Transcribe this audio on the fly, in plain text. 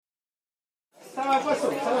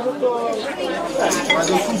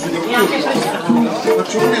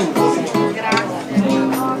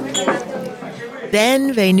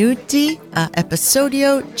Benvenuti a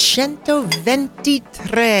episodio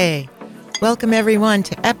 123. Welcome everyone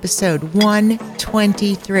to episode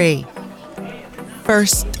 123.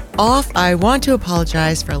 First off, I want to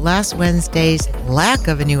apologize for last Wednesday's lack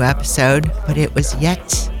of a new episode, but it was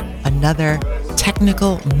yet another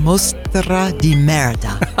technical mostra di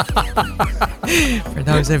merda. For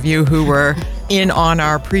those of you who were in on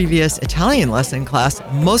our previous Italian lesson class,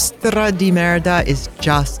 mostra di merda is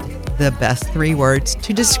just the best three words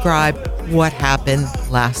to describe what happened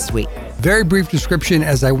last week. Very brief description.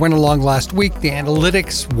 As I went along last week, the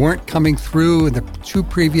analytics weren't coming through in the two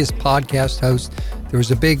previous podcast hosts. There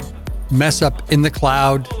was a big mess up in the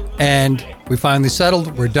cloud, and we finally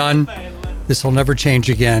settled. We're done. This will never change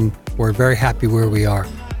again. We're very happy where we are.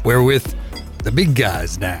 We're with the big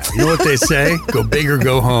guys now. You know what they say? Go big or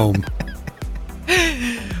go home.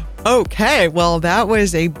 Okay, well, that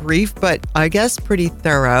was a brief, but I guess pretty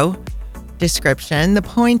thorough description. The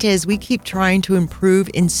point is we keep trying to improve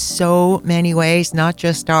in so many ways, not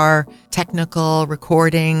just our technical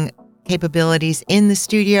recording capabilities in the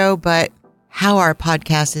studio, but how our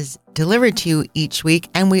podcast is delivered to you each week.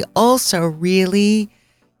 And we also really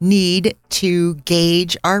need to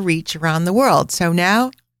gauge our reach around the world. So now,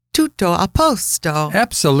 tutto a posto.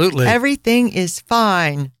 Absolutely. Everything is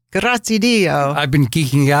fine. Grazie Dio. I've been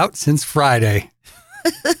geeking out since Friday.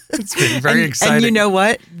 It's been very exciting. And you know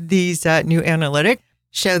what? These new analytics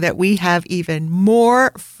show that we have even more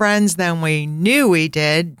friends than we knew we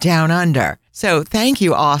did down under. So thank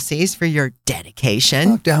you, Aussies, for your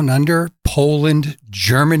dedication. Oh, down under, Poland,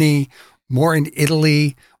 Germany, more in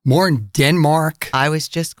Italy, more in Denmark. I was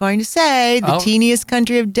just going to say the teeniest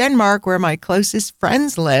country of Denmark, where my closest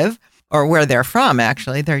friends live, or where they're from,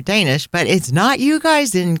 actually. They're Danish, but it's not you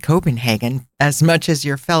guys in Copenhagen as much as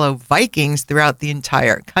your fellow Vikings throughout the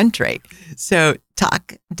entire country. So,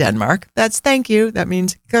 tak, Denmark. That's thank you. That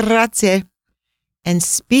means grazie. And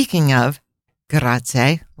speaking of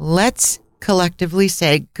grazie, let's collectively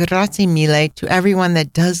say grazie mille to everyone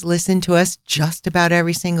that does listen to us just about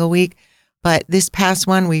every single week. But this past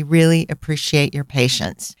one, we really appreciate your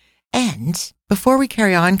patience. And before we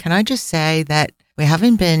carry on, can I just say that we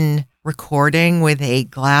haven't been recording with a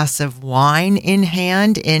glass of wine in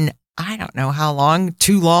hand in, I don't know how long,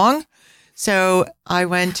 too long. So I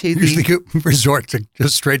went to Usually resort to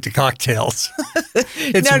just straight to cocktails.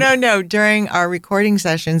 No. During our recording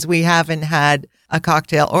sessions, we haven't had a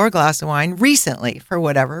cocktail or a glass of wine recently for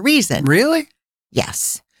whatever reason. Really?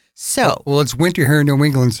 Yes. So, well, it's winter here in New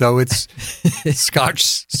England, so it's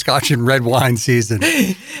Scotch and red wine season.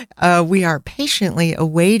 We are patiently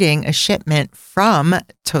awaiting a shipment from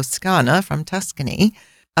Toscana, from Tuscany,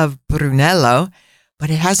 of Brunello,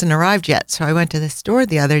 but it hasn't arrived yet. So I went to the store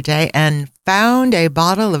the other day and found a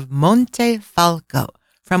bottle of Montefalco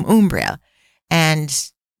from Umbria.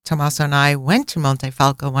 And Tommaso and I went to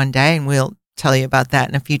Montefalco one day, and we'll tell you about that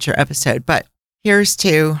in a future episode. But here's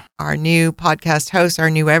to our new podcast host, our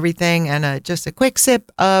new everything, and just a quick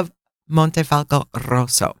sip of Montefalco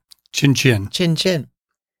Rosso. Chin chin. Chin chin.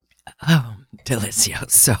 Oh,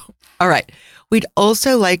 delicioso. All right. We'd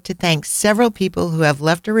also like to thank several people who have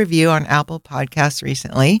left a review on Apple Podcasts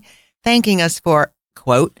recently, thanking us for,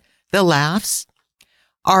 quote, the laughs,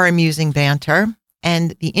 our amusing banter,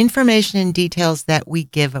 and the information and details that we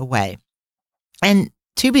give away. And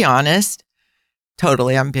to be honest,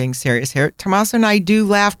 totally, I'm being serious here, Tommaso and I do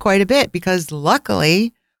laugh quite a bit because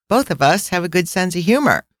luckily both of us have a good sense of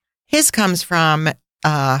humor. His comes from,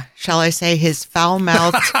 shall I say, his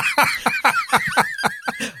foul-mouthed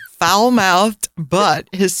but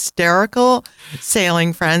hysterical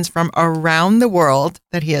sailing friends from around the world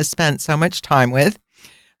that he has spent so much time with.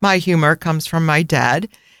 My humor comes from my dad.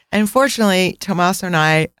 And fortunately, Tommaso and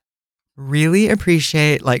I really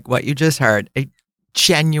appreciate, like what you just heard, a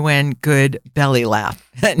genuine good belly laugh.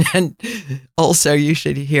 And also you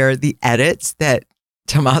should hear the edits that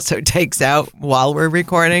Tommaso takes out while we're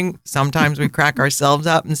recording. Sometimes we crack ourselves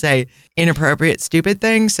up and say inappropriate, stupid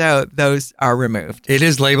things. So those are removed. It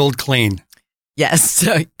is labeled clean. Yes,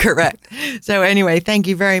 correct. So anyway, thank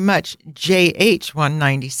you very much,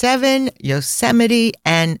 JH197, Yosemite,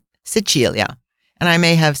 and Cecilia. And I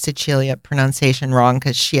may have Cecilia pronunciation wrong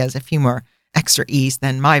because she has a few more extra E's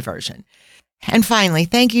than my version. And finally,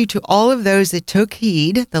 thank you to all of those that took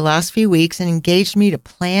heed the last few weeks and engaged me to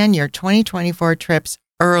plan your 2024 trips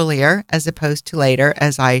earlier as opposed to later,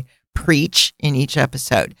 as I preach in each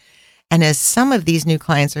episode. And as some of these new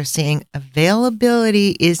clients are seeing,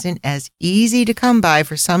 availability isn't as easy to come by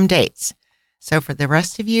for some dates. So for the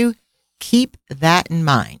rest of you, keep that in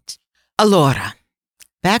mind. Allora,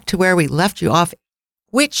 back to where we left you off,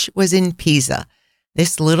 which was in Pisa.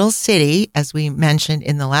 This little city, as we mentioned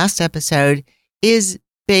in the last episode, is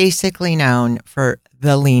basically known for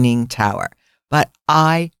the Leaning Tower. But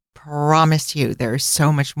I promise you, there's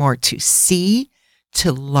so much more to see,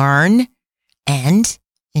 to learn, and,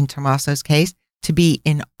 in Tommaso's case, to be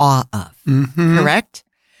in awe of. Correct?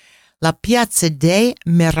 La Piazza dei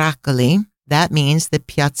Miracoli, that means the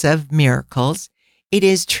Piazza of Miracles. It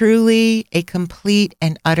is truly a complete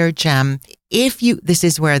and utter gem. This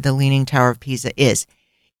is where the Leaning Tower of Pisa is.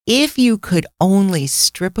 If you could only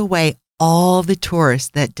strip away all the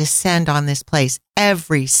tourists that descend on this place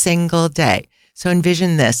every single day. So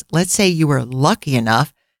envision this. Let's say you were lucky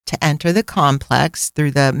enough to enter the complex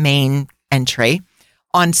through the main entry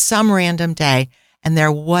on some random day, and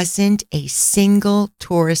there wasn't a single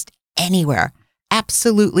tourist anywhere.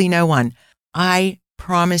 Absolutely no one. I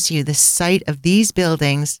promise you, the sight of these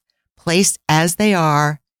buildings placed as they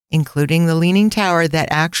are, including the Leaning Tower that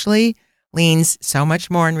actually leans so much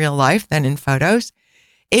more in real life than in photos,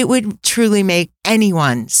 it would truly make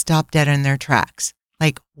anyone stop dead in their tracks.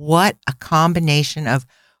 Like, what a combination of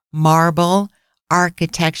marble,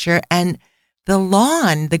 architecture, and the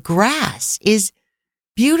lawn, the grass is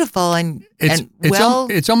beautiful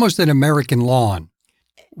it's almost an American lawn,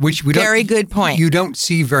 which we don't. Very good point. You don't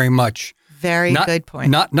see very much. Very good point.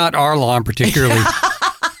 Not our lawn particularly,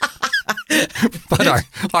 but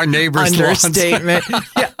our neighbors' Understatement.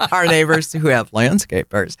 Yeah, our neighbors who have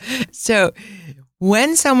landscapers. So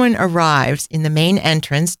when someone arrives in the main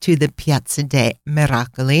entrance to the Piazza dei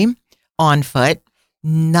Miracoli on foot,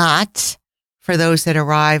 not for those that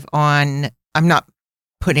arrive on, I'm not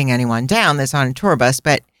putting anyone down that's on a tour bus,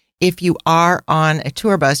 but if you are on a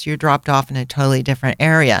tour bus, you're dropped off in a totally different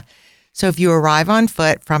area. So if you arrive on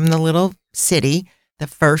foot from the little city, the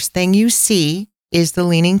first thing you see is the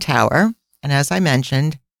Leaning Tower. And as I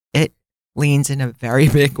mentioned, it leans in a very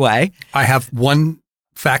big way. I have one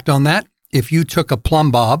fact on that. If you took a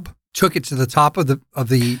plumb bob, took it to the top of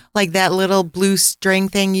the like that little blue string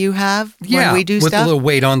thing you have when we do with stuff? a little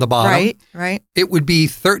weight on the bottom. Right. It would be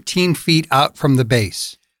 13 feet out from the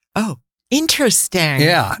base. Oh, interesting.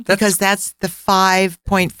 Yeah. Because that's the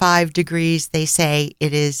 5.5 degrees they say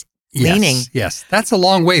it is leaning. Yes. That's a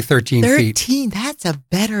long way, 13 feet. 13, that's a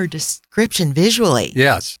better description visually.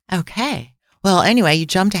 Yes. Okay. Well, anyway, you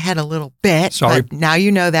jumped ahead a little bit. Sorry. But now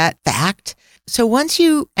you know that fact. So once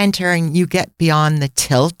you enter and you get beyond the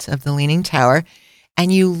tilt of the Leaning Tower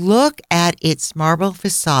and you look at its marble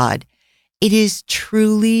facade, it is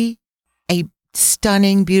truly a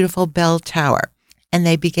stunning, beautiful bell tower. And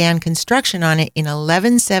they began construction on it in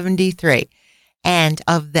 1173. And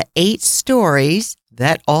of the 8 stories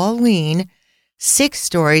that all lean, 6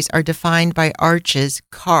 stories are defined by arches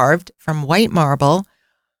carved from white marble,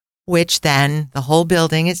 which then the whole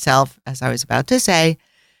building itself, as I was about to say,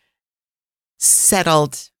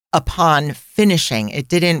 settled upon finishing. It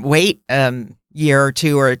didn't wait a year or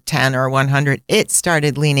 2 or 10 or 100. It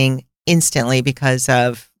started leaning instantly because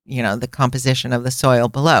of, the composition of the soil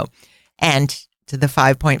below. And to the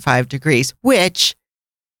 5.5 degrees, which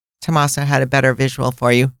Tommaso had a better visual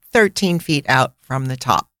for you, 13 feet out from the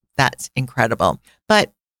top. That's incredible.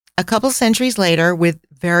 But a couple centuries later, with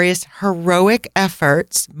various heroic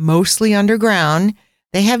efforts, mostly underground,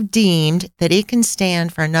 they have deemed that it can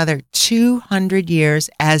stand for another 200 years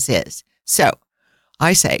as is. So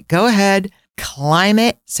I say, go ahead, climb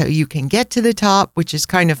it so you can get to the top, which is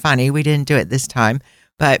kind of funny. We didn't do it this time,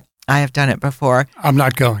 but I have done it before. I'm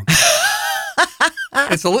not going.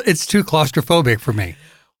 It's too claustrophobic for me.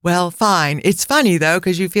 Well, fine. It's funny, though,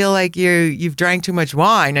 because you feel like you've drank too much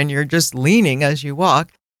wine and you're just leaning as you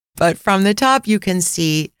walk. But from the top, you can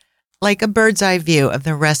see like a bird's eye view of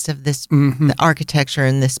the rest of this, the architecture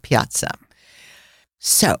in this piazza.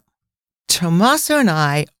 So Tommaso and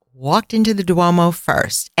I walked into the Duomo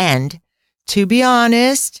first. And to be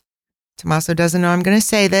honest, Tommaso doesn't know I'm going to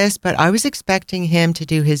say this, but I was expecting him to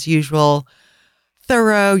do his usual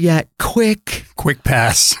thorough yet quick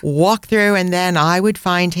pass walk through, and then I would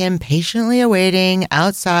find him patiently awaiting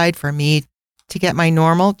outside for me to get my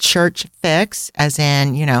normal church fix, as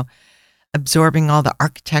in, absorbing all the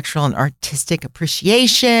architectural and artistic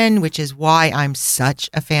appreciation, which is why I'm such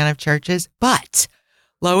a fan of churches. But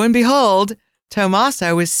lo and behold,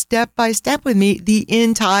 Tommaso was step by step with me the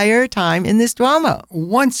entire time in this Duomo.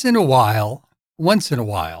 Once in a while,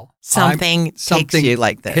 something takes you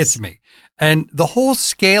like this. Hits me. And the whole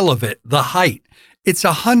scale of it, the height, it's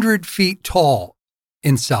 100 feet tall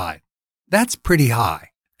inside. That's pretty high.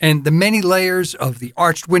 And the many layers of the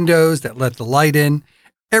arched windows that let the light in,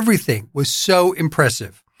 everything was so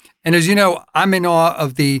impressive. And as you know, I'm in awe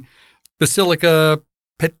of the Basilica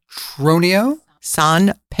Petronio.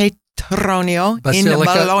 San Petronio in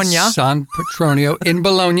Basilica Bologna. San Petronio in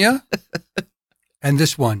Bologna. And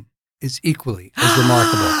this one is equally as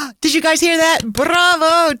remarkable. Did you guys hear that?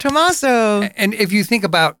 Bravo, Tommaso. And if you think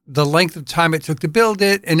about the length of time it took to build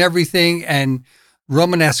it and everything, and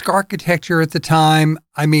Romanesque architecture at the time,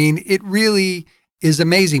 I mean, it really is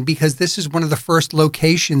amazing because this is one of the first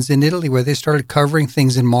locations in Italy where they started covering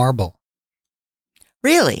things in marble.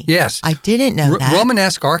 Really? Yes. I didn't know that.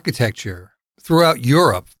 Romanesque architecture throughout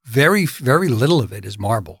Europe, very, very little of it is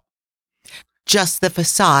marble. Just the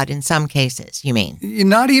facade in some cases, you mean?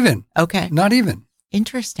 Not even. Okay. Not even.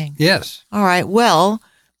 Interesting. Yes. All right. Well,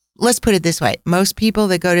 let's put it this way. Most people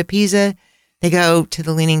that go to Pisa, they go to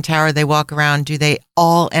the Leaning Tower, they walk around. Do they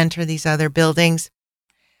all enter these other buildings?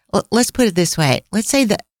 Let's put it this way. Let's say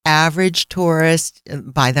the average tourist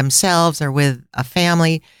by themselves or with a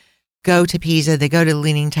family go to Pisa, they go to the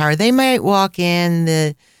Leaning Tower. They might walk in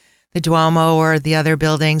the Duomo or the other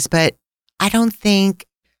buildings, but I don't think,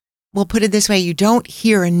 we'll put it this way, you don't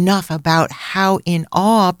hear enough about how in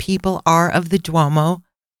awe people are of the Duomo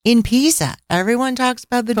in Pisa. Everyone talks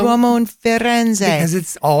about the Duomo in Firenze. Because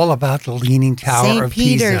it's all about the Leaning Tower St. of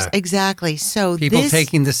Peter's, Pisa. Exactly. So People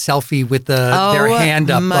taking the selfie with their hand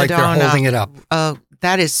up Madonna. like they're holding it up. Oh,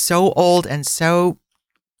 that is so old and so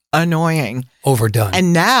annoying. Overdone.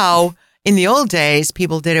 And now, in the old days,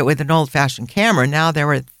 people did it with an old-fashioned camera. Now there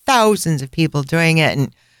were thousands of people doing it,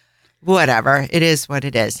 and whatever. It is what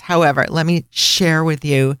it is. However, let me share with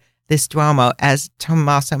you this Duomo. As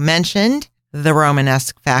Tommaso mentioned, the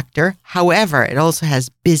Romanesque factor. However, it also has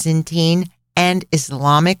Byzantine and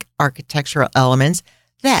Islamic architectural elements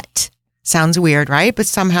that sounds weird, right? But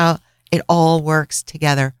somehow it all works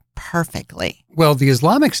together perfectly. Well, the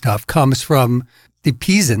Islamic stuff comes from the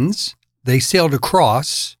Pisans. They sailed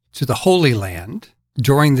across to the Holy Land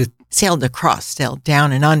during the... Sailed across, sailed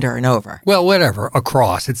down and under and over. Well, whatever,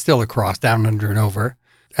 across. It's still across, down, under, and over.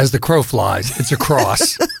 As the crow flies, it's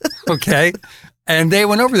across. Okay? And they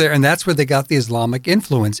went over there, and that's where they got the Islamic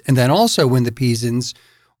influence. And then also when the Pisans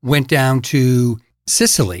went down to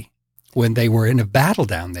Sicily, when they were in a battle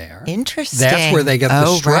down there. Interesting. That's where they got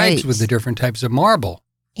the stripes with the different types of marble.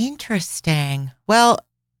 Interesting. Well,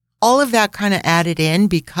 all of that kind of added in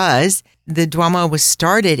because the Duomo was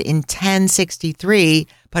started in 1063,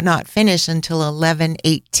 but not finished until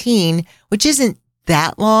 1118, which isn't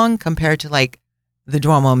that long compared to like the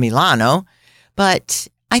Duomo Milano. But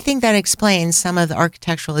I think that explains some of the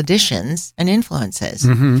architectural additions and influences.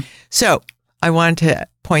 Mm-hmm. So I wanted to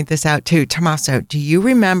point this out too. Tommaso, do you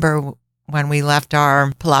remember when we left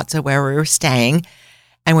our palazzo where we were staying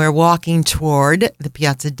and we were walking toward the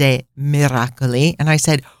Piazza dei Miracoli? And I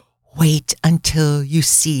said, wait until you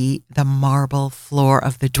see the marble floor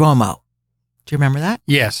of the Duomo. Do you remember that?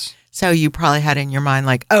 Yes. So you probably had in your mind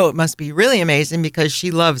like, oh, it must be really amazing because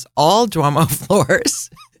she loves all Duomo floors.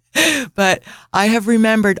 But I have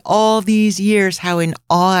remembered all these years how in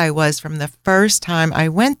awe I was from the first time I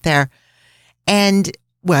went there. And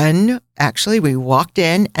when actually we walked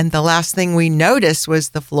in and the last thing we noticed was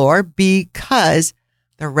the floor because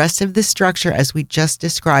the rest of the structure, as we just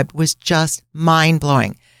described, was just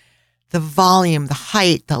mind-blowing. The volume, the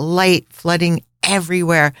height, the light flooding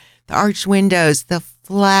everywhere, the arched windows, the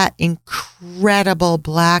flat, incredible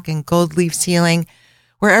black and gold leaf ceiling.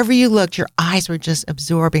 Wherever you looked, your eyes were just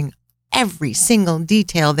absorbing every single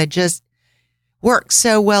detail that just worked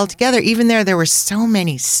so well together. Even there were so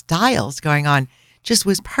many styles going on. Just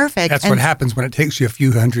was perfect. That's what happens when it takes you a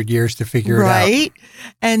few hundred years to figure it out. Right?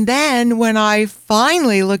 And then when I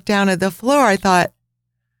finally looked down at the floor, I thought,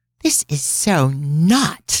 this is so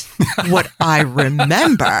not what I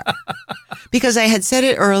remember. Because I had said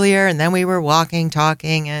it earlier, and then we were walking,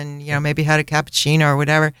 talking, and, maybe had a cappuccino or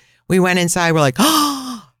whatever. We went inside, we're like,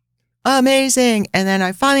 oh, amazing. And then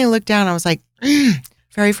I finally looked down, I was like,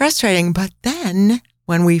 very frustrating. But then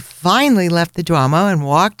when we finally left the Duomo and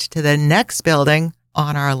walked to the next building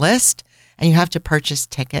on our list, and you have to purchase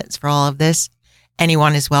tickets for all of this,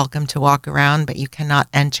 anyone is welcome to walk around, but you cannot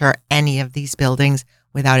enter any of these buildings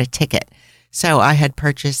without a ticket. So I had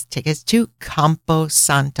purchased tickets to Campo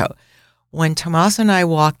Santo. When Tommaso and I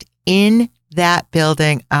walked in that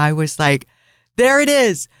building, I was like, there it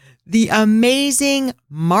is, the amazing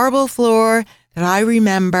marble floor that I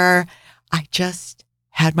remember. I just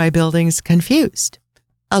had my buildings confused.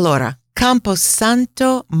 Allora, Campo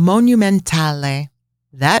Santo Monumentale.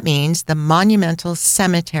 That means the monumental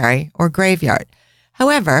cemetery or graveyard.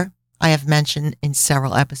 However, I have mentioned in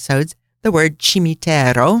several episodes the word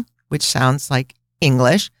cimitero, which sounds like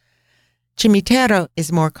English. Cimitero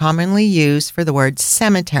is more commonly used for the word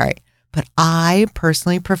cemetery, but I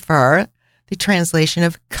personally prefer the translation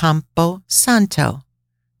of Campo Santo,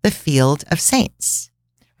 the field of saints.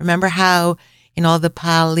 Remember how in all the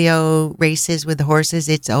palio races with the horses,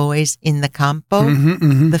 it's always in the campo,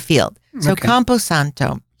 the field. So Campo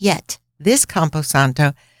Santo. Yet this Campo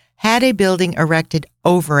Santo had a building erected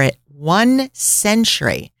over it 1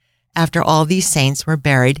 century after all these saints were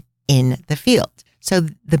buried in the field. So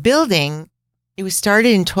the building, it was started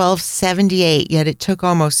in 1278, yet it took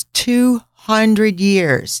almost 200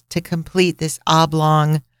 years to complete this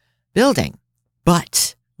oblong building.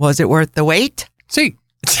 But was it worth the wait? See,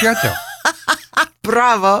 certo.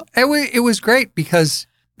 Bravo. It was great because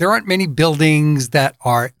there aren't many buildings that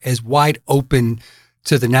are as wide open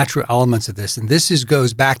to the natural elements of this. And this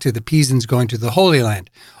goes back to the Pisans going to the Holy Land.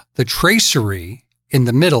 The tracery in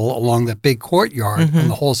the middle along the big courtyard on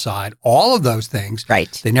the whole side, all of those things.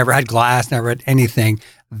 Right. They never had glass, never had anything.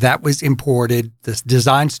 That was imported, this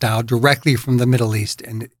design style, directly from the Middle East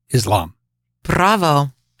and Islam.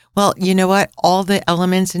 Bravo. Well, you know what? All the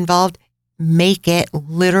elements involved make it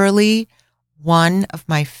literally one of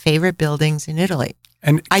my favorite buildings in Italy.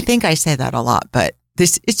 And I think I say that a lot, but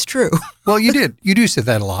it's true. Well, you did. You do say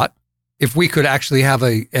that a lot. If we could actually have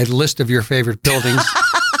a list of your favorite buildings,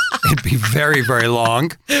 it'd be very, very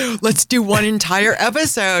long. Let's do one entire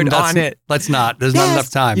episode on it. Let's not. There's not enough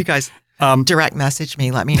time. You guys direct message me.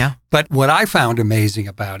 Let me know. But what I found amazing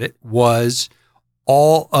about it was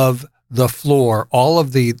all of the floor, all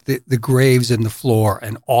of the graves in the floor,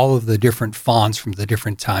 and all of the different fonts from the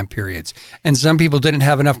different time periods. And some people didn't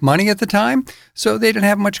have enough money at the time, so they didn't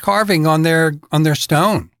have much carving on their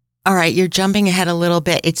stone. All right, you're jumping ahead a little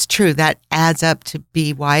bit. It's true. That adds up to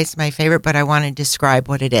be why it's my favorite, but I want to describe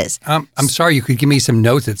what it is. I'm sorry, you could give me some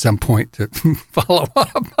notes at some point to follow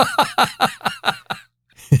up.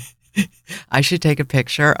 I should take a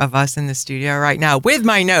picture of us in the studio right now with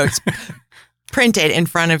my notes printed in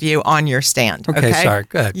front of you on your stand. Okay, sorry.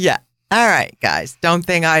 Go ahead. Yeah. All right, guys. Don't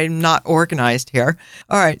think I'm not organized here.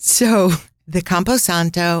 All right. So the Campo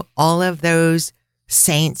Santo, all of those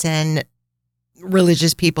saints and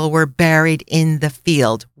religious people were buried in the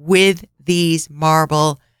field with these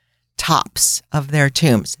marble tops of their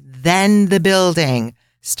tombs. Then the building,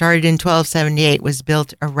 started in 1278, was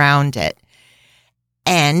built around it.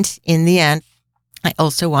 And in the end, I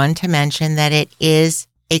also want to mention that it is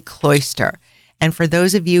a cloister. And for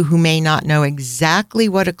those of you who may not know exactly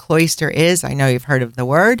what a cloister is, I know you've heard of the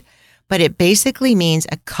word, but it basically means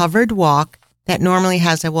a covered walk that normally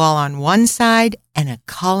has a wall on one side and a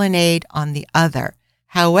colonnade on the other.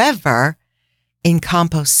 However, in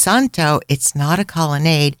Campo Santo, it's not a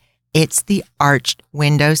colonnade. It's the arched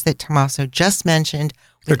windows that Tommaso just mentioned.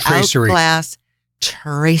 The tracery. Glass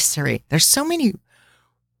tracery. There's so many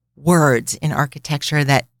words in architecture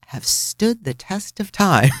that have stood the test of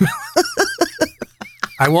time.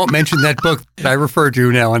 I won't mention that book that I refer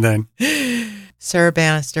to now and then. Sir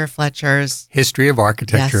Bannister Fletcher's History of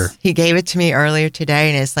Architecture. Yes, he gave it to me earlier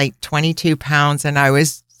today, and it's like 22 pounds, and I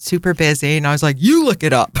was super busy, and I was like, you look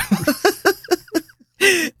it up.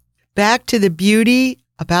 Back to the beauty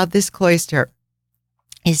about this cloister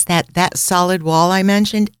is that solid wall I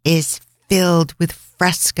mentioned is filled with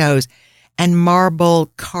frescoes and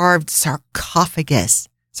marble carved sarcophagi.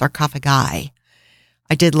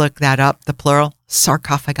 I did look that up, the plural,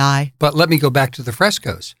 sarcophagi. But let me go back to the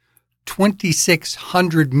frescoes.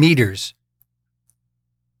 2,600 meters,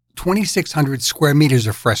 2,600 square meters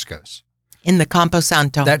of frescoes. In the Campo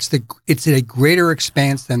Santo. It's a greater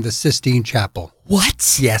expanse than the Sistine Chapel.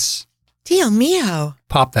 What? Yes. Dio mio.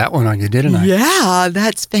 Popped that one on you, didn't I? Yeah,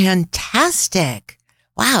 that's fantastic.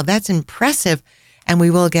 Wow, that's impressive. And we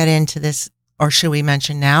will get into this, or should we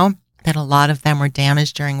mention now that a lot of them were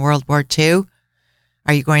damaged during World War II?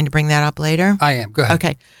 Are you going to bring that up later? I am. Go ahead.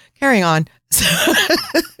 Okay, carrying on.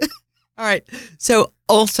 All right. So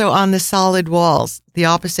also on the solid walls, the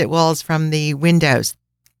opposite walls from the windows,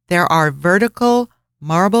 there are vertical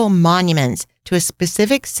marble monuments to a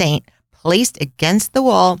specific saint placed against the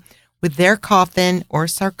wall with their coffin or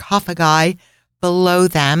sarcophagi below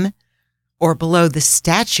them, or below the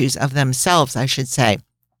statues of themselves, I should say.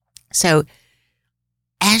 So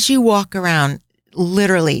as you walk around,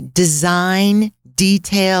 literally design,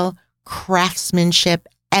 detail, craftsmanship,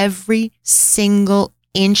 every single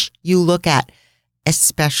inch you look at,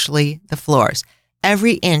 especially the floors,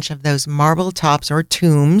 every inch of those marble tops or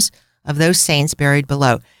tombs of those saints buried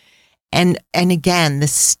below. And again, the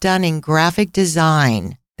stunning graphic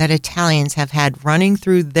design that Italians have had running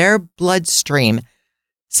through their bloodstream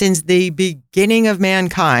since the beginning of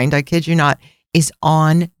mankind, I kid you not, is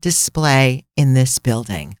on display in this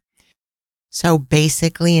building. So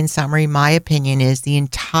basically, in summary, my opinion is the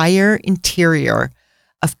entire interior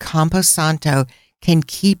of Camposanto can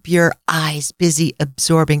keep your eyes busy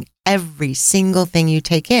absorbing every single thing you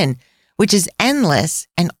take in, which is endless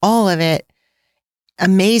and all of it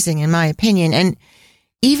amazing, in my opinion. And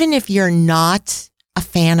even if you're not a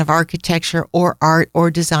fan of architecture or art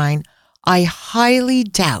or design, I highly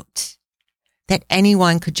doubt that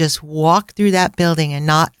anyone could just walk through that building and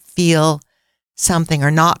not feel something or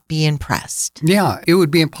not be impressed. Yeah, it would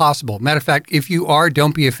be impossible. Matter of fact, if you are,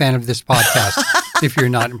 don't be a fan of this podcast if you're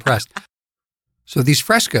not impressed. So these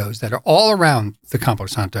frescoes that are all around the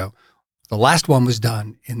Camposanto, the last one was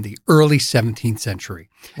done in the early 17th century.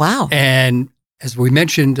 Wow. And as we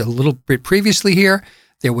mentioned a little bit previously here,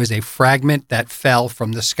 there was a fragment that fell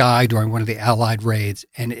from the sky during one of the Allied raids,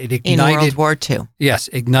 and it ignited. In World War II. Yes,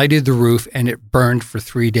 ignited the roof, and it burned for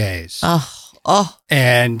 3 days. Oh.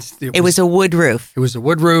 And it was a wood roof. It was a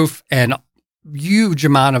wood roof, and a huge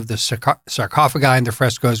amount of the sarcophagi and the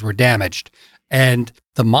frescoes were damaged. And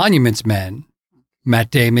the Monuments Men,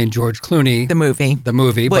 Matt Damon, George Clooney. The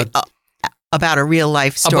movie. But about a real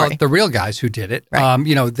life story. About the real guys who did it. Right.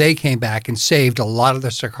 They came back and saved a lot of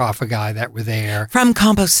the sarcophagi that were there. From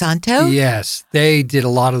Camposanto? Yes. They did a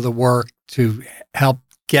lot of the work to help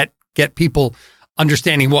get people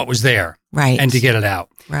understanding what was there. Right. And to get it out.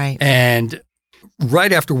 Right. And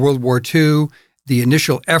right after World War II, the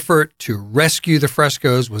initial effort to rescue the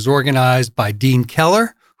frescoes was organized by Dean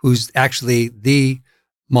Keller, who's actually the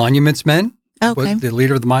Monuments Men. Okay. Was the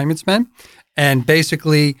leader of the Monuments Men. And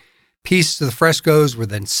basically, pieces of the frescoes were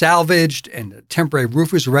then salvaged and a temporary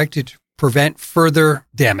roof was erected to prevent further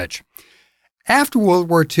damage. After World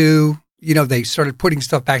War II, they started putting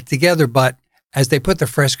stuff back together, but as they put the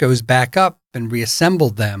frescoes back up and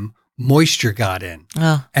reassembled them, moisture got in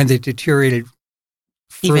and they deteriorated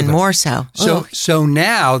further. Even more so. So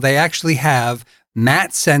now they actually have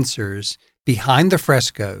matte sensors behind the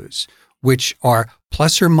frescoes, which are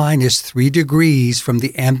plus or minus 3 degrees from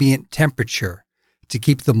the ambient temperature to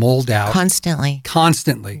keep the mold out.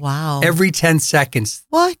 Constantly. Wow. Every 10 seconds.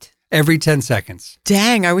 What? Every 10 seconds.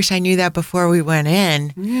 Dang, I wish I knew that before we went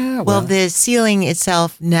in. Yeah. Well, the ceiling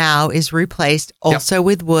itself now is replaced also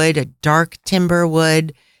with wood, a dark timber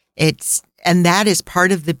wood. And that is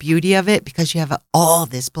part of the beauty of it because you have all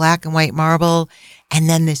this black and white marble and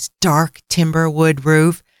then this dark timber wood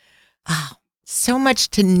roof. Oh, so much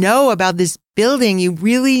to know about this building. You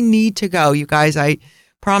really need to go. You guys, I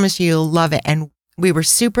promise you'll love it. And we were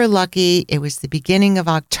super lucky. It was the beginning of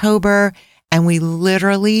October and we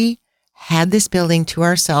literally had this building to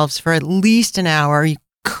ourselves for at least an hour. You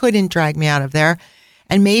couldn't drag me out of there.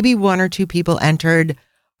 And maybe 1 or 2 people entered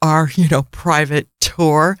our, private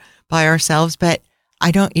tour by ourselves, but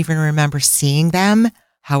I don't even remember seeing them.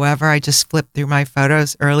 However, I just flipped through my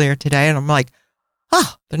photos earlier today and I'm like,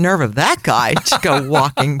 oh, the nerve of that guy to go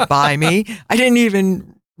walking by me. I didn't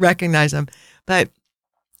even recognize him, but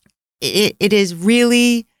it is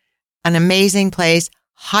really an amazing place.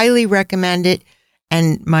 Highly recommend it.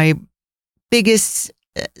 And my biggest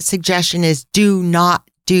suggestion is do not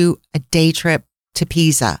do a day trip to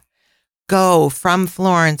Pisa. Go from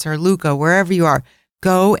Florence or Lucca, wherever you are,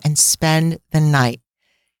 go and spend the night.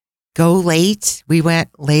 Go late. We went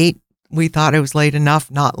late. We thought it was late enough,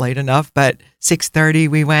 not late enough, but 6:30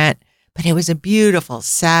 we went. But it was a beautiful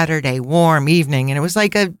Saturday, warm evening, and it was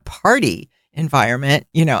like a party environment,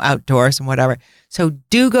 outdoors and whatever. So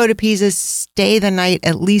do go to Pisa, stay the night,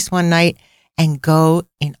 at least one night, and go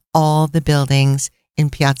in all the buildings in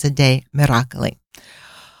Piazza dei Miracoli.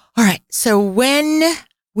 All right. So when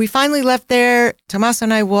we finally left there, Tommaso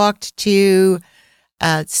and I walked to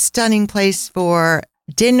a stunning place for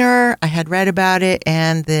dinner. I had read about it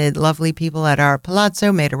and the lovely people at our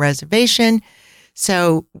palazzo made a reservation.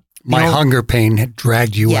 So my hunger pain had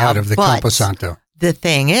dragged you out of the Camposanto. The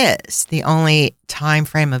thing is, the only time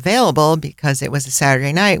frame available, because it was a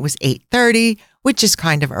Saturday night, was 8:30, which is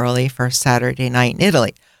kind of early for a Saturday night in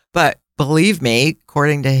Italy. But believe me,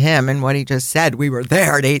 according to him and what he just said, we were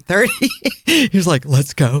there at 8:30. He was like,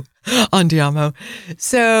 let's go, andiamo.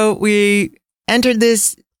 So we entered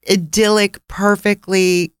this idyllic,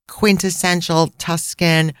 perfectly quintessential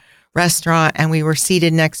Tuscan restaurant, and we were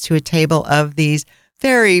seated next to a table of these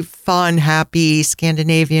very fun, happy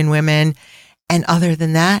Scandinavian women. And other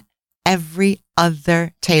than that, every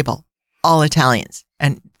other table, all Italians.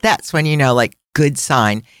 And that's when good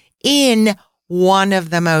sign. In one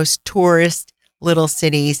of the most tourist little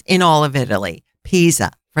cities in all of Italy,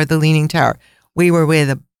 Pisa, for the Leaning Tower. We were with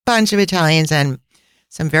a bunch of Italians and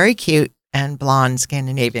some very cute and blonde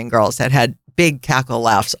Scandinavian girls that had big cackle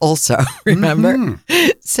laughs also, remember? Mm-hmm.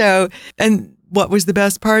 So, and what was the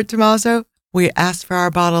best part, Tommaso? We asked for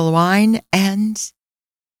our bottle of wine, and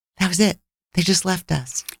that was it. They just left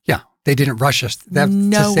us. Yeah, they didn't rush us. To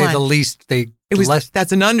say the least,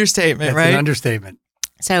 that's an understatement, right? That's an understatement.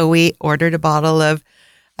 So we ordered a bottle of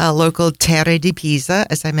local Terre di Pisa,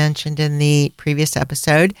 as I mentioned in the previous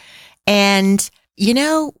episode. And,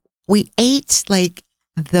 we ate like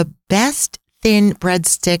the best thin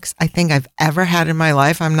breadsticks I think I've ever had in my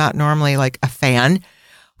life. I'm not normally like a fan.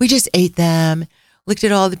 We just ate them, looked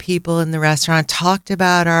at all the people in the restaurant, talked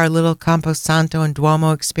about our little Camposanto and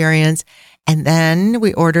Duomo experience. And then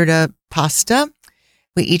we ordered a pasta.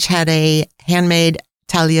 We each had a handmade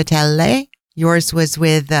tagliatelle. Yours was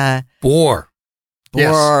with boar.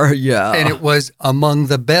 Boar, yeah. And it was among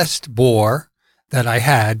the best boar that I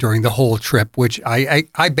had during the whole trip, which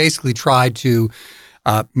I basically tried to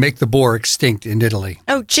make the boar extinct in Italy.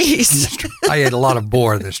 Oh, jeez. I ate a lot of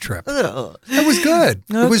boar this trip. It was good.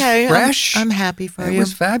 Okay, it was fresh. I'm happy for you. It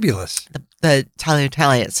was fabulous. The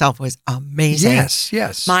tagliatelle itself was amazing.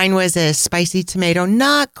 Yes. Mine was a spicy tomato,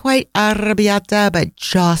 not quite arrabbiata, but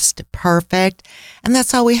just perfect. And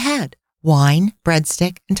that's all we had. Wine,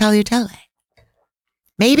 breadstick, and tagliatelle.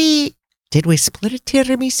 Maybe, did we split a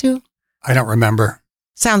tiramisu? I don't remember.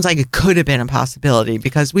 Sounds like it could have been a possibility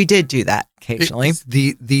because we did do that occasionally.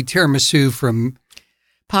 The tiramisu from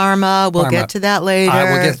Parma. We'll get to that later.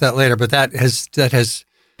 We'll get to that later, but that has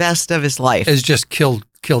best of his life. Has just killed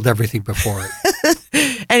everything before it.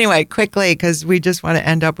 Anyway, quickly, because we just want to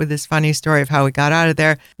end up with this funny story of how we got out of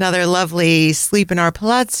there. Another lovely sleep in our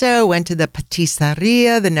palazzo. Went to the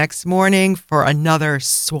patisseria the next morning for another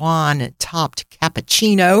swan-topped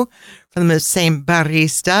cappuccino from the same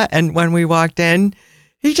barista. And when we walked in,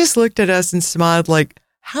 he just looked at us and smiled like,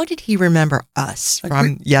 how did he remember us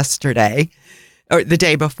from yesterday or the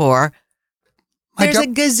day before? There's a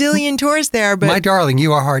gazillion tours there, but... My darling,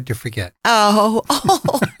 you are hard to forget. Oh.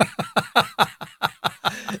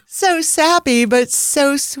 So sappy, but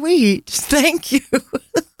so sweet. Thank you.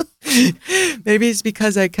 Maybe it's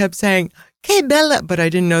because I kept saying, "Que bella," but I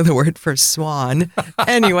didn't know the word for swan.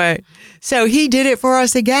 Anyway, so he did it for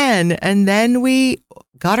us again. And then we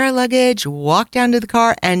got our luggage, walked down to the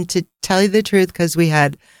car, and to tell you the truth, because we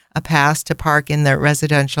had a pass to park in the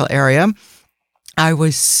residential area, I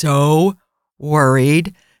was so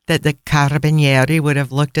worried that the Carabinieri would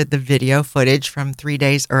have looked at the video footage from 3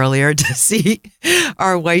 days earlier to see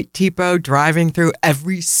our white Tipo driving through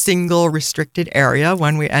every single restricted area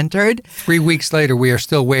when we entered. 3 weeks later, we are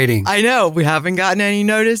still waiting. I know. We haven't gotten any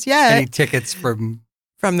notice yet. Any tickets from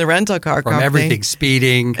the rental car company. From everything,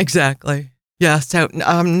 speeding. Exactly. Yeah. So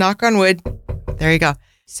knock on wood. There you go.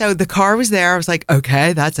 So the car was there. I was like,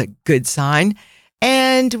 okay, that's a good sign.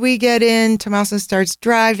 And we get in, Tommaso starts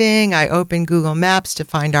driving. I open Google Maps to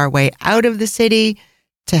find our way out of the city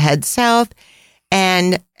to head south.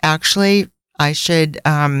 And actually, I should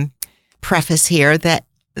preface here that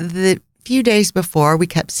the few days before, we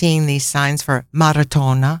kept seeing these signs for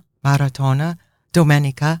Maratona,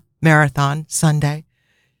 Domenica, Marathon, Sunday.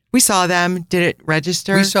 We saw them. Did it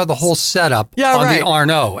register? We saw the whole setup on the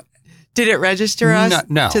Arno. Did it register us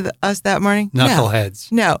no. to us that morning?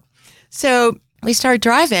 Knuckleheads. No. So we started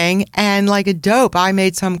driving, and like a dope, I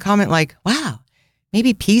made some comment like, wow,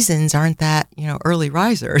 maybe Pisans aren't that, early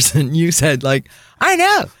risers. And you said like, I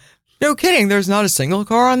know. No kidding. There's not a single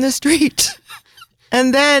car on the street.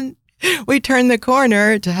 And then we turned the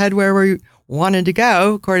corner to head where we wanted to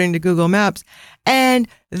go, according to Google Maps. And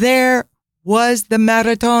there was the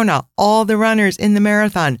Maratona, all the runners in the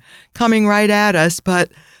marathon coming right at us.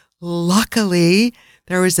 But luckily,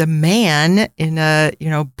 there was a man in a,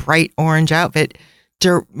 bright orange outfit,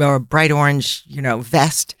 or bright orange,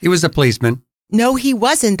 vest. He was a policeman. No, he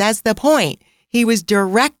wasn't. That's the point. He was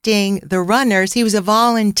directing the runners. He was a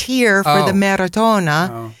volunteer for the Maratona.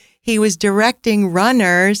 Oh. He was directing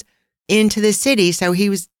runners into the city. So he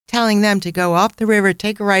was telling them to go off the river,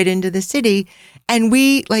 take a right into the city. And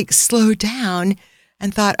we slowed down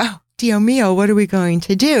and thought, oh, Dio mio, what are we going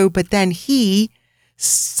to do? But then he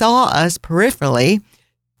saw us peripherally,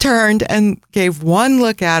 turned and gave one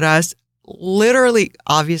look at us. Literally,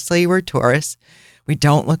 obviously, we're tourists. We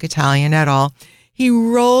don't look Italian at all. He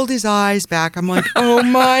rolled his eyes back. I'm like, oh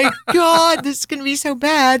my God, this is going to be so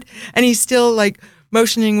bad. And he's still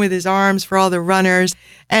motioning with his arms for all the runners.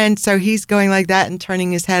 And so he's going like that and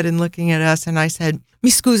turning his head and looking at us. And I said,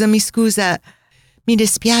 mi scusa, mi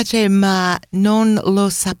dispiace, ma non lo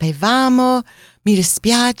sapevamo, mi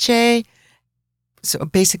dispiace. So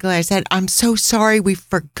basically I said, I'm so sorry. We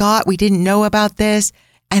forgot. We didn't know about this.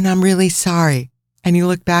 And I'm really sorry. And he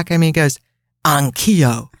looked back at me and goes,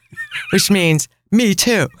 anch'io, which means me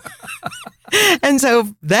too. And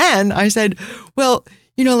so then I said, well,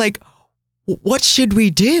 what should we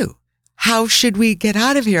do? How should we get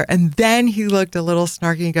out of here? And then he looked a little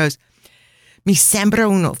snarky and goes, Mi sembra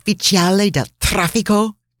un ufficiale del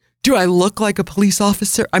traffico. Do I look like a police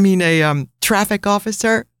officer? I mean, a traffic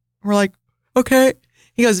officer? We're like, okay.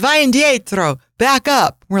 He goes, vai indietro, back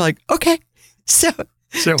up. We're like, okay. So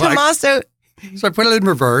Tommaso I put it in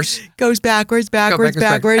reverse. Goes backwards.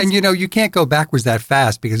 And you can't go backwards that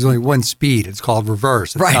fast because there's only one speed. It's called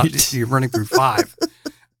reverse. It's right. Not, you're running through 5.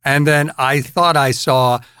 And then I thought I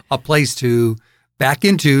saw a place to back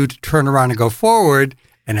into, to turn around and go forward.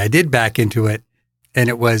 And I did back into it. And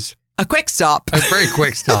it was a quick stop. A very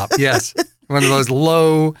quick stop, yes. One of those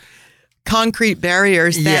low concrete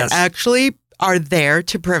barriers that actually are there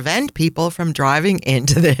to prevent people from driving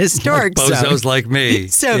into the historic zone. Bozos like me.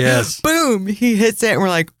 So, yes. Boom, he hits it and we're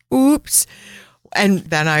like, oops. And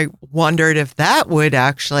then I wondered if that would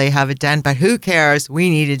actually have a dent, but who cares?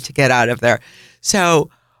 We needed to get out of there.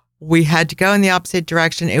 So we had to go in the opposite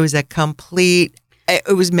direction. It was it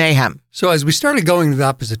was mayhem. So as we started going in the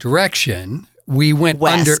opposite direction, we went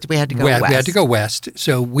west. We had to go west. We had to go west.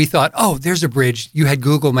 So we thought, oh, there's a bridge. You had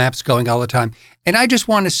Google Maps going all the time. And I just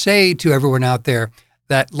want to say to everyone out there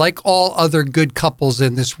that like all other good couples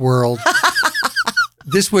in this world,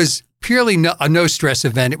 this was purely a no-stress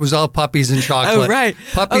event. It was all puppies and chocolate. Oh, right.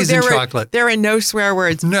 Puppies and chocolate. There were no swear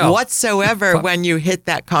words whatsoever when you hit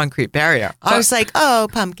that concrete barrier. I was like, oh,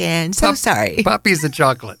 pumpkin, sorry. Puppies and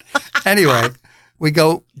chocolate. Anyway, we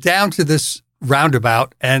go down to this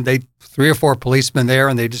roundabout and 3 or 4 policemen there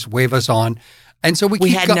and they just wave us on. And so we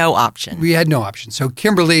had no option. We had no option. So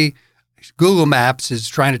Kimberly, Google Maps is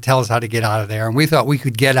trying to tell us how to get out of there. And we thought we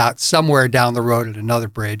could get out somewhere down the road at another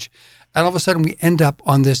bridge. And all of a sudden we end up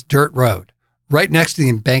on this dirt road right next to the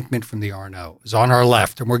embankment from the Arno. It's on our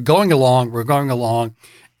left. And we're going along.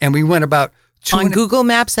 And we went about on Google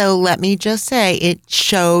Maps, though, let me just say, it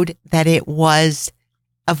showed that it was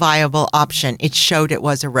a viable option. It showed it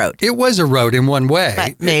was a road. It was a road in one way.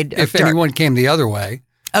 But made if dirt. Anyone came the other way.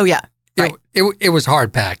 Oh, yeah. Right. It was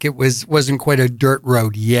hard pack. It wasn't quite a dirt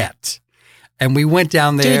road yet. And we went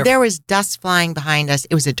down there. Dude, there was dust flying behind us.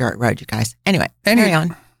 It was a dirt road, you guys. Anyway, carry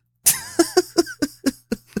on.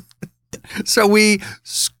 So we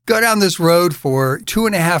go down this road for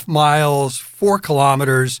 2.5 miles, 4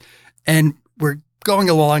 kilometers, and we're going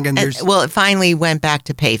along and there's... Well, it finally went back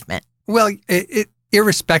to pavement. Well,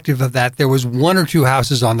 irrespective of that, there was 1 or 2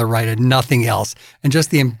 houses on the right and nothing else, and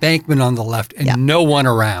just the embankment on the left and no one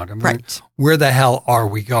around. I mean, right. Where the hell are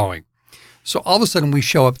we going? So all of a sudden we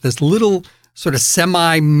show up this little sort of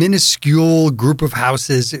semi-minuscule group of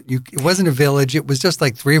houses. It wasn't a village. It was just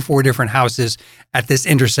like 3 or 4 different houses at this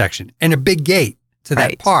intersection and a big gate to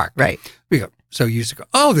that park. Right. We go. So you used to go,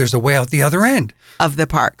 oh, there's a way out the other end. Of the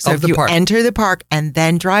park. So if you enter the park and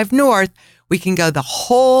then drive north, we can go the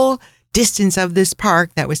whole distance of this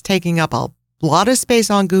park that was taking up a lot of space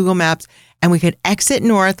on Google Maps, and we could exit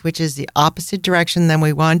north, which is the opposite direction than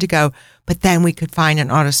we wanted to go, but then we could find an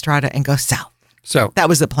autostrada and go south. So that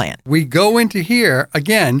was the plan. We go into here,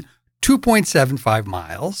 again, 2.75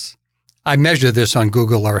 miles. I measured this on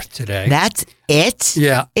Google Earth today. That's it?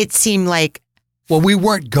 Yeah. It seemed like... Well, we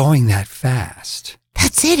weren't going that fast.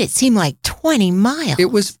 That's it. It seemed like 20 miles.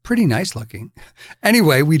 It was pretty nice looking.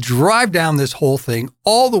 Anyway, we drive down this whole thing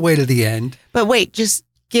all the way to the end. But wait, just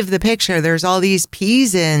give the picture. There's all these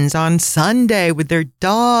Pisans on Sunday with their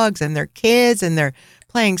dogs and their kids and they're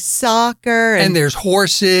playing soccer. And there's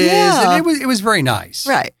horses. Yeah. And it was very nice.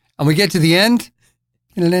 Right. And we get to the end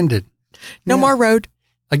and it ended. No more road.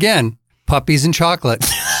 Again, puppies and chocolate.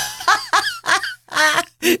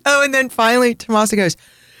 Oh, and then finally Tommaso goes,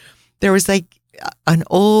 there was like an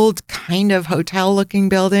old kind of hotel looking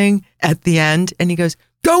building at the end. And he goes,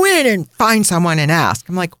 go in and find someone and ask.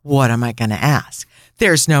 I'm like, what am I going to ask?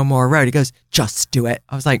 There's no more road. He goes, just do it.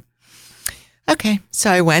 I was like, okay.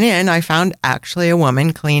 So I went in. I found actually a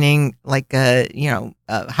woman cleaning like a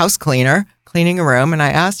house cleaner, cleaning a room. And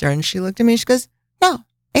I asked her and she looked at me. She goes, no,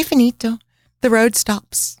 è finito. The road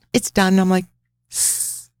stops. It's done. I'm like,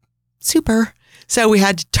 super. So we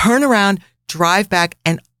had to turn around, drive back,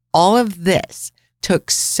 and all of this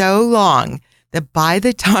took so long that by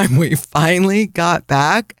the time we finally got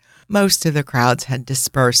back, most of the crowds had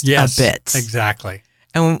dispersed a bit. Exactly.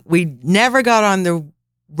 And we never got on the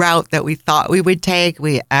route that we thought we would take.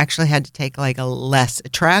 We actually had to take like a less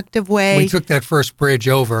attractive way. We took that first bridge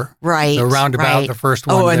over. Right. The roundabout, the first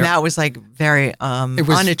one. Oh, and there. that was like very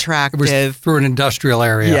unattractive. It was through an industrial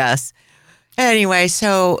area. Yes. Anyway,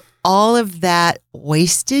 so all of that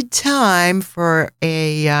wasted time for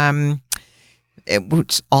it's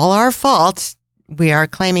all our fault. we are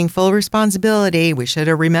claiming full responsibility. We should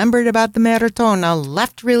have remembered about the Maratona,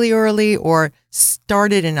 left really early, or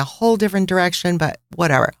started in a whole different direction, but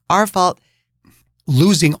whatever. Our fault.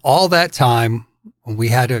 Losing all that time when we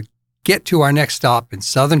had to get to our next stop in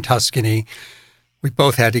southern Tuscany. We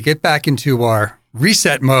both had to get back into our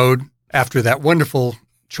reset mode after that wonderful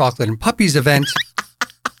chocolate and puppies event.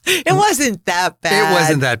 It wasn't that bad. It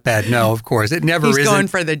wasn't that bad. No, of course. It never is. He's going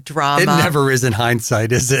for the drama. It never is in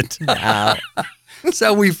hindsight, is it? No.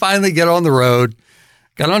 So we finally get on the road,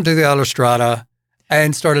 got onto the autostrada,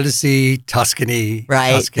 and started to see Tuscany.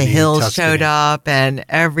 Right. Tuscany, the hills Tuscany. showed up and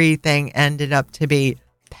everything ended up to be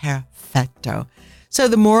perfecto. So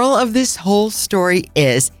the moral of this whole story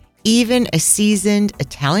is even a seasoned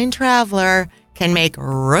Italian traveler can make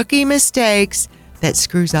rookie mistakes that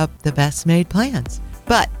screws up the best made plans.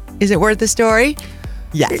 But is it worth the story?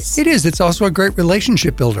 Yes. It is. It's also a great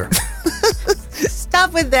relationship builder.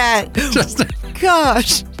 Stop with that.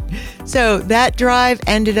 Gosh. So that drive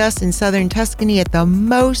ended us in southern Tuscany at the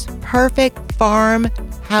most perfect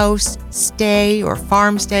farmhouse stay or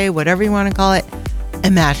farm stay, whatever you want to call it,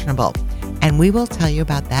 imaginable. And we will tell you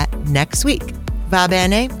about that next week. Va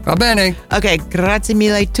bene? Va bene. Ok, grazie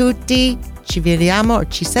mille tutti. Ci vediamo,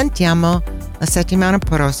 ci sentiamo la settimana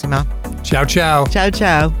prossima. Ciao, ciao. Ciao,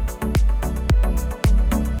 ciao.